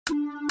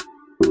Young,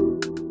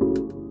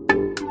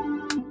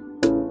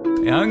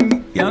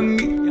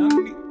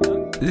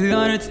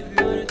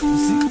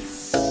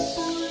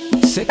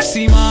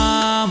 sexy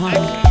mama,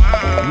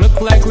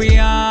 look like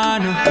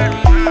Rihanna,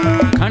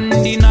 can't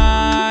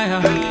deny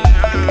her,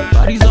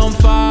 body's on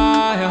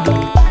fire.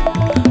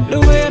 The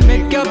way you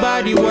make your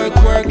body work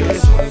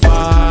is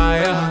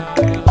fire.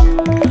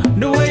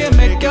 The way you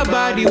make your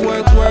body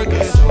work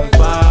is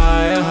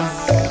fire.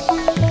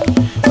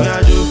 What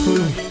I do for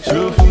me,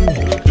 slow for me,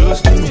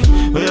 close to me.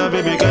 Oh yeah,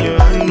 baby, can you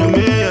handle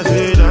me? I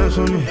say dance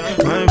for me,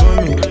 wine for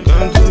me,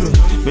 come to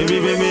me.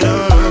 Baby,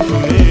 don't run for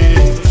me.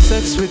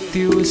 Sex with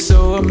you is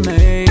so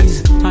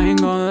amazing. I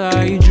ain't gonna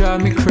lie, you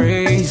drive me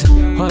crazy.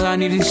 All I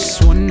need is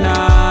just one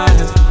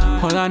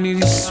night. All I need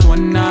is just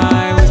one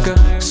night. We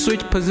could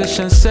switch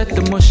positions, set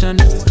the motion.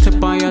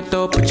 Tip on your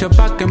toe, put your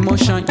back in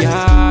motion.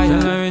 Yeah,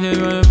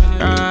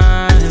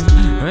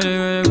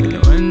 really,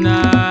 one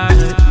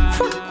night.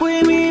 Fuck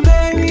with me,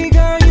 baby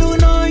girl, you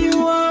know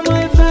you are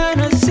my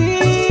fantasy.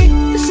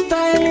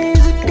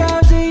 Stylezz, it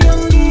got the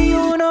youngie,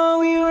 you know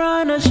we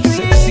run the street.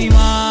 Sexy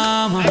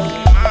mama,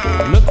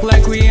 look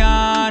like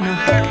Rihanna,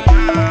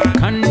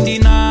 can't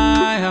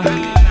deny her,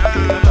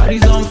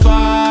 body's on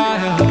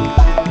fire.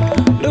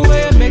 The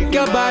way you make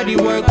your body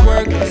work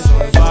is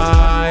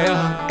fire.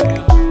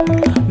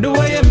 The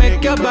way you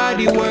make your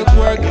body work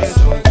is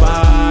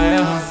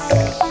fire.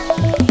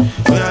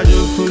 What I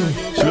do for me,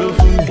 slow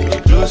for me,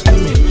 close to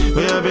me. Oh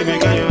yeah, baby,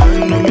 can you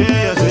handle me?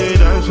 I say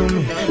dance for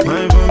me,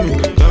 wine for me,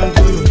 come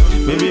to me.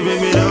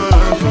 Baby, don't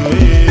run for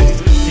me.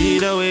 See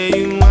the way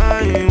you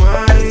whine,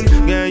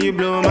 girl, you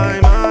blow my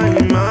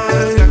mind.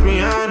 Like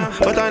Rihanna,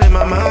 but I need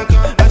my mark.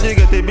 I should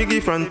get a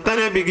biggie front and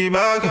a biggie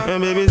back.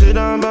 And baby, sit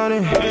down on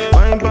it,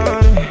 wine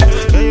on it.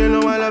 Girl, you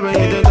know I love when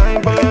you do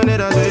time on it.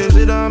 I say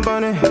sit down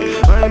on it,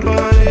 wine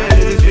on it.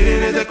 This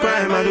feeling is a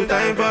crime, I do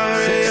time for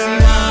it. Sexy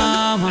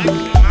mama,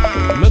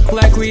 look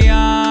like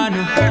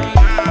Rihanna,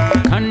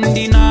 can't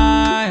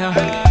deny her,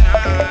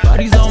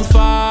 body's on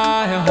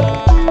fire.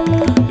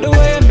 The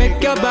way you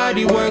make your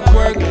body work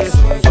is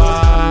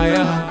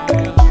fire.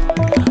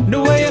 The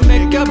way you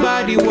make your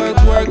body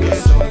work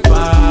is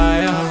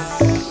fire.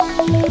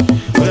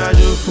 What I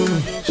do for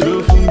me,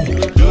 slow for me,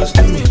 close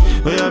to me.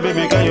 Oh yeah,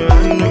 baby, can you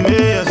handle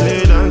me? I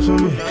say dance for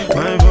me,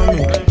 wine for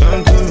me,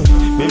 come to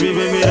me.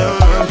 Baby, don't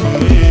run for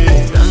me.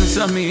 Dance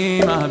for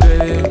me, my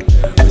baby.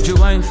 Would you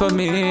wine for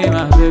me,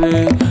 my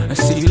baby? I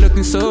see you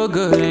looking so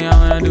good and I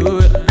wanna do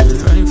it.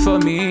 Wine for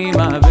me,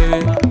 my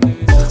baby.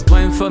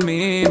 Wine for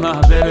me,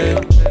 my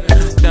baby.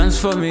 Dance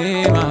for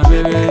me, my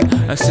baby.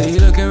 I see you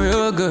looking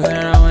real good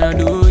and I wanna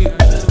do it.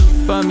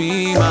 For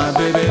me, my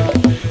baby.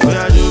 What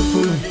I do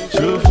for me,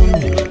 slow for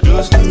me,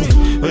 close to me.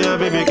 Oh yeah,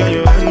 baby, can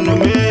you handle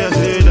me? I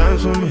say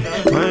dance for me,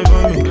 wine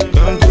for me,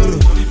 come to me.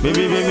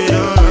 Baby,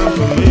 don't run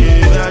for me.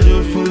 What I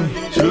do for me,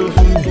 slow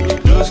for me,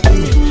 close to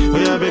me. Oh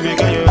yeah, baby,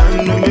 can you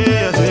handle me?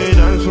 I say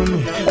dance for me,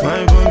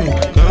 wine for me,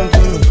 come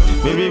to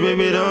me.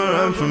 Baby, don't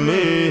run for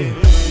me.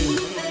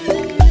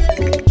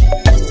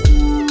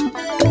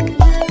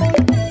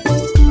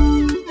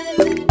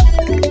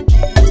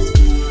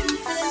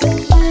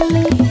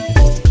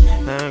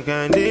 I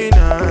can't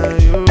deny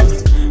you,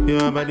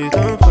 your body's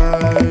on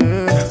fire,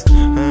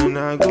 and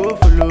I go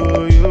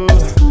follow you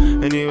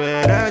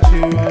anywhere that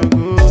you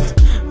go.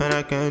 And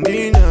I can't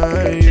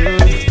deny you,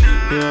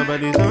 your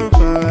body's on fire.